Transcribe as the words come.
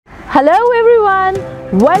Hello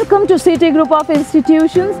everyone, welcome to City Group of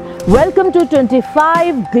Institutions. Welcome to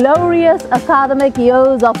 25 glorious academic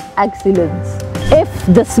years of excellence. If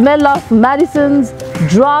the smell of medicines,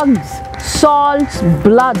 drugs, salts,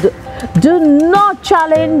 blood do not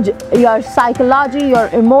challenge your psychology, your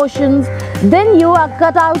emotions, then you are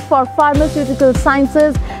cut out for Pharmaceutical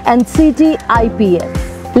Sciences and CT-IPS.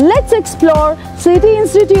 Let's explore City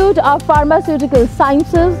Institute of Pharmaceutical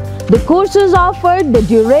Sciences, the courses offered, the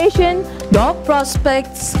duration, job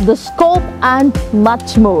prospects, the scope and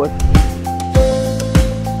much more.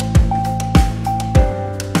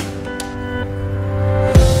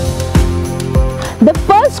 The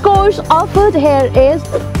first course offered here is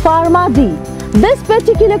PharmD. This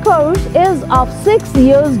particular course is of 6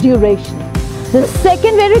 years duration. The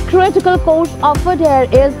second very critical course offered here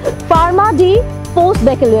is PharmD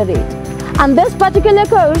Post-Baccalaureate, and this particular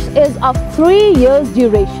course is of 3 years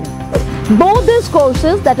duration. Both these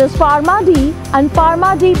courses, that is PharmD and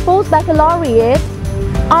PharmD Post-Baccalaureate,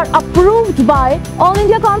 are approved by All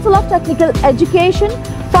India Council of Technical Education,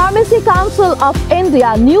 Pharmacy Council of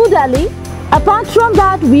India, New Delhi. Apart from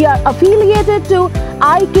that, we are affiliated to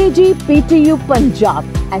IKG PTU Punjab,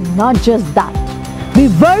 and not just that. We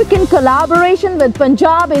work in collaboration with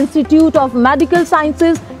Punjab Institute of Medical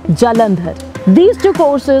Sciences, Jalandhar. These two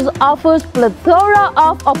courses offers plethora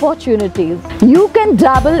of opportunities. You can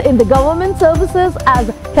dabble in the government services as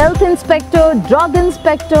health inspector, drug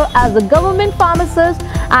inspector, as a government pharmacist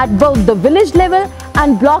at both the village level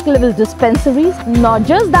and block level dispensaries. Not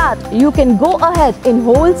just that, you can go ahead in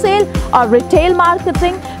wholesale or retail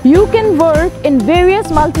marketing. You can work in various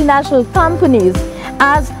multinational companies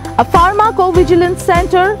as a pharmacovigilance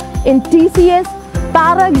center in TCS,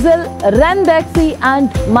 Paraxil, Ranbaxy and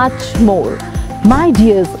much more. My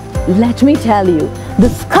dears, let me tell you, the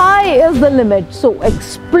sky is the limit. So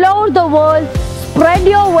explore the world, spread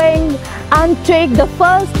your wings and take the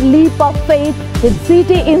first leap of faith with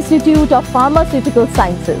CT Institute of Pharmaceutical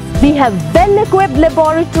Sciences. We have well-equipped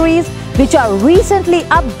laboratories which are recently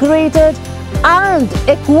upgraded and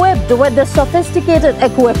equipped with the sophisticated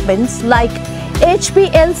equipments like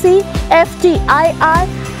HPLC, FTIR,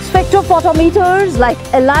 spectrophotometers like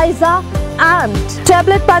ELISA and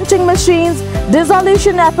tablet punching machines,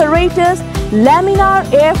 dissolution apparatus, laminar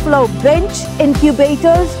airflow bench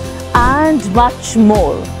incubators and much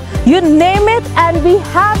more. You name it and we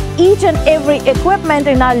have each and every equipment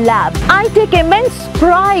in our lab. I take immense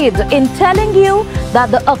pride in telling you that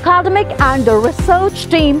the academic and the research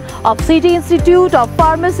team of City Institute of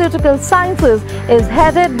Pharmaceutical Sciences is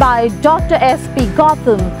headed by Dr. S.P.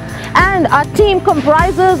 Gautam, and our team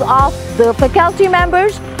comprises of the faculty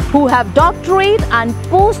members who have doctorate and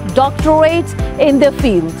postdoctorates in the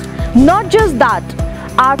field. Not just that,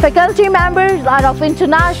 our faculty members are of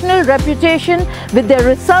international reputation with their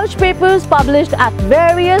research papers published at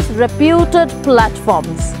various reputed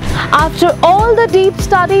platforms. After all the deep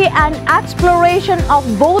study and exploration of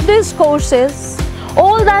both these courses,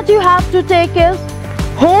 all that you have to take is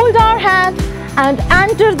hold our hand and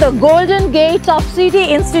enter the golden gates of City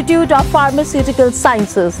Institute of Pharmaceutical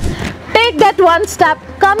Sciences. Take that one step,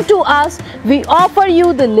 come to us, we offer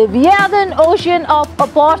you the Leviathan ocean of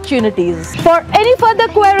opportunities. For any further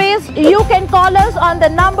queries, you can call us on the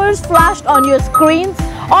numbers flashed on your screens,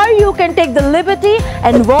 or you can take the liberty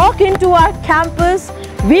and walk into our campus.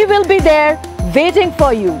 We will be there waiting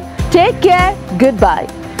for you. Take care, goodbye.